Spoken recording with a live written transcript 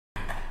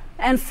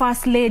And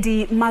First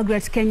Lady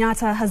Margaret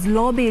Kenyatta has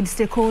lobbied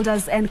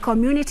stakeholders and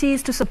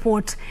communities to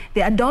support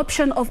the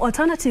adoption of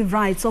alternative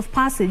rites of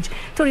passage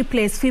to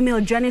replace female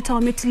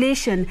genital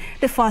mutilation.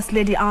 The First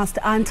Lady asked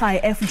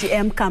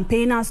anti-FGM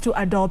campaigners to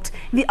adopt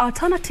the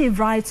alternative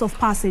rites of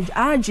passage,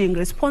 urging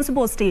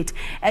responsible state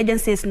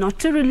agencies not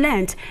to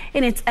relent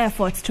in its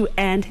efforts to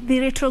end the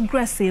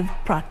retrogressive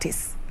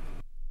practice.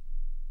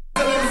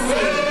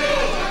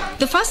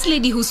 The First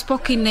Lady, who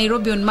spoke in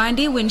Nairobi on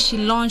Monday when she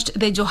launched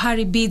the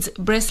Johari Beads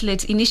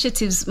Bracelet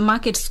Initiative's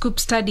Market Scoop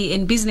Study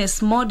and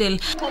Business Model,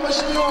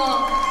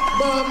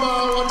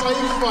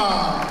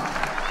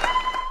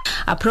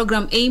 a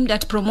program aimed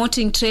at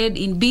promoting trade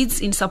in beads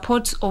in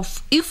support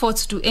of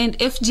efforts to end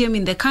FGM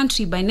in the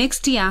country by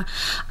next year,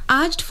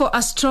 urged for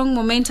a strong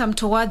momentum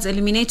towards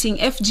eliminating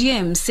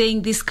FGM,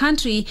 saying this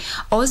country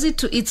owes it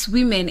to its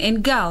women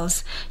and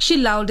girls. She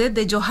lauded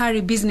the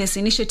Johari Business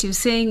Initiative,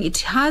 saying it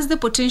has the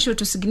potential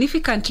to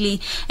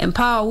significantly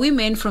empower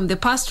women from the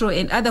pastoral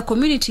and other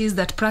communities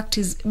that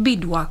practice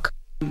beadwork.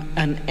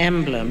 An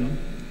emblem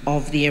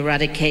of the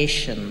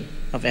eradication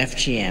of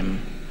FGM.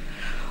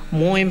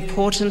 More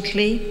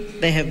importantly,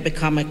 they have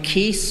become a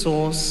key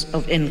source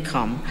of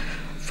income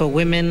for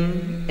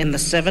women in the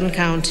 7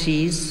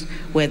 counties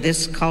where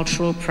this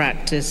cultural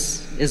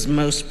practice is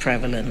most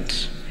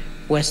prevalent: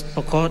 West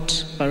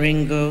Pokot,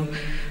 Baringo,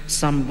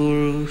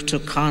 Samburu,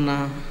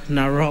 Turkana,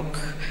 Narok,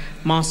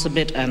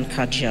 Marsabit and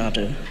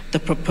Kajiado. The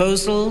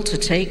proposal to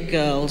take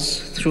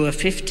girls through a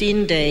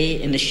 15-day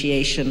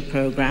initiation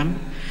program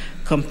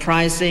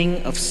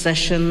comprising of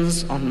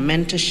sessions on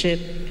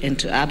mentorship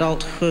into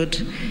adulthood,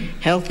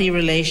 healthy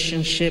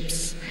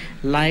relationships,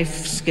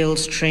 life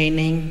skills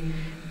training,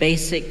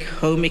 basic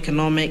home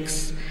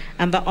economics,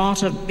 and the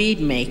art of bead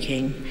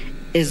making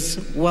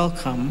is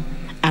welcome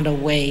and a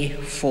way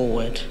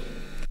forward.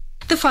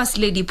 The First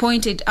Lady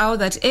pointed out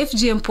that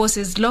FGM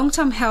poses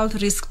long-term health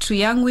risks to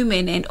young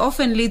women and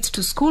often leads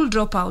to school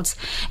dropouts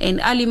and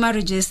early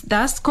marriages,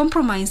 thus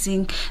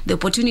compromising the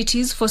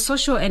opportunities for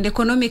social and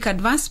economic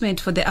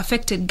advancement for the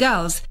affected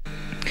girls.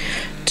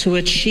 To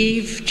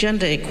achieve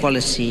gender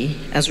equality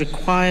as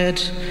required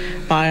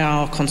by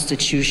our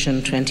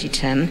Constitution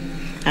 2010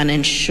 and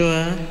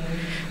ensure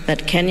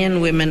that Kenyan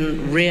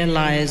women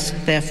realize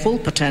their full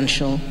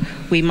potential,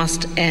 we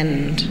must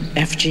end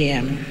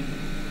FGM.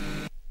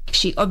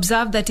 She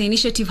observed that the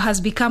initiative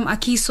has become a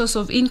key source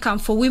of income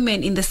for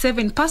women in the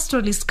 7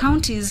 pastoralist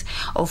counties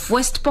of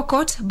West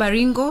Pokot,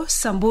 Baringo,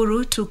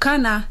 Samburu,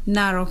 Turkana,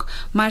 Narok,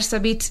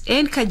 Marsabit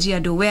and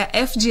Kajiado, where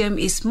FGM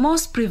is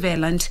most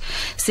prevalent,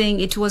 saying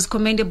it was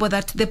commendable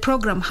that the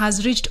program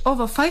has reached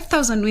over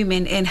 5,000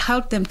 women and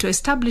helped them to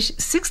establish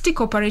 60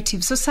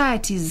 cooperative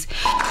societies.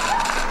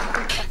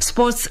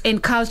 Sports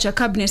and Culture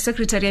Cabinet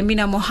Secretary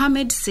Amina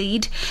Mohamed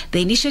said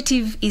the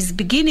initiative is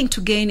beginning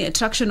to gain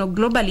traction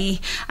globally,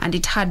 and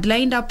it had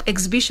lined up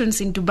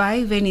exhibitions in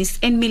Dubai, Venice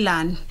and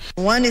Milan.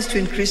 One is to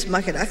increase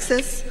market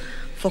access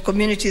for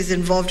communities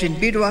involved in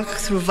beadwork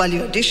through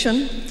value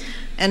addition,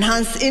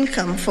 enhance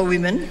income for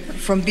women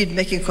from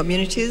bead-making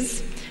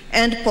communities,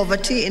 and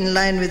poverty in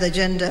line with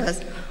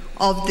agendas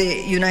of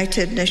the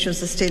United Nations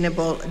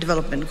Sustainable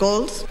Development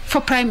Goals. For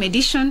Prime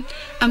Edition,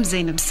 I'm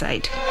Zainab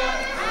Said.